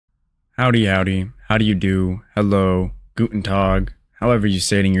Howdy, howdy. How do you do? Hello, guten tag, however you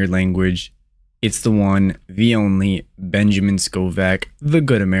say it in your language. It's the one, the only, Benjamin Scovach, the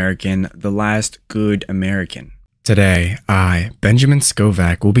good American, the last good American. Today, I, Benjamin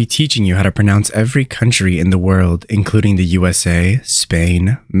Scovach, will be teaching you how to pronounce every country in the world, including the USA,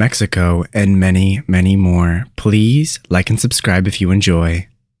 Spain, Mexico, and many, many more. Please like and subscribe if you enjoy.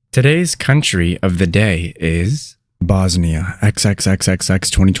 Today's country of the day is Bosnia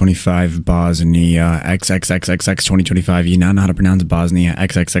XXXX 2025. Bosnia XXXX 2025. You now know how to pronounce Bosnia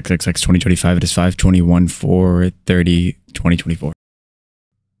XXXX 2025. It is 5/21/4/30/2024.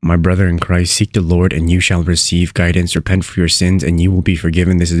 My brother in Christ, seek the Lord and you shall receive guidance. Repent for your sins and you will be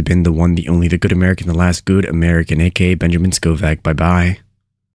forgiven. This has been the one, the only, the good American, the last good American, aka Benjamin Scovach. Bye bye.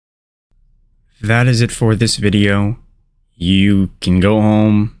 That is it for this video. You can go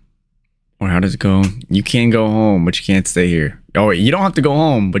home. Or how does it go? You can go home, but you can't stay here. Oh, wait, you don't have to go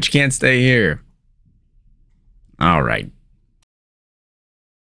home, but you can't stay here. All right.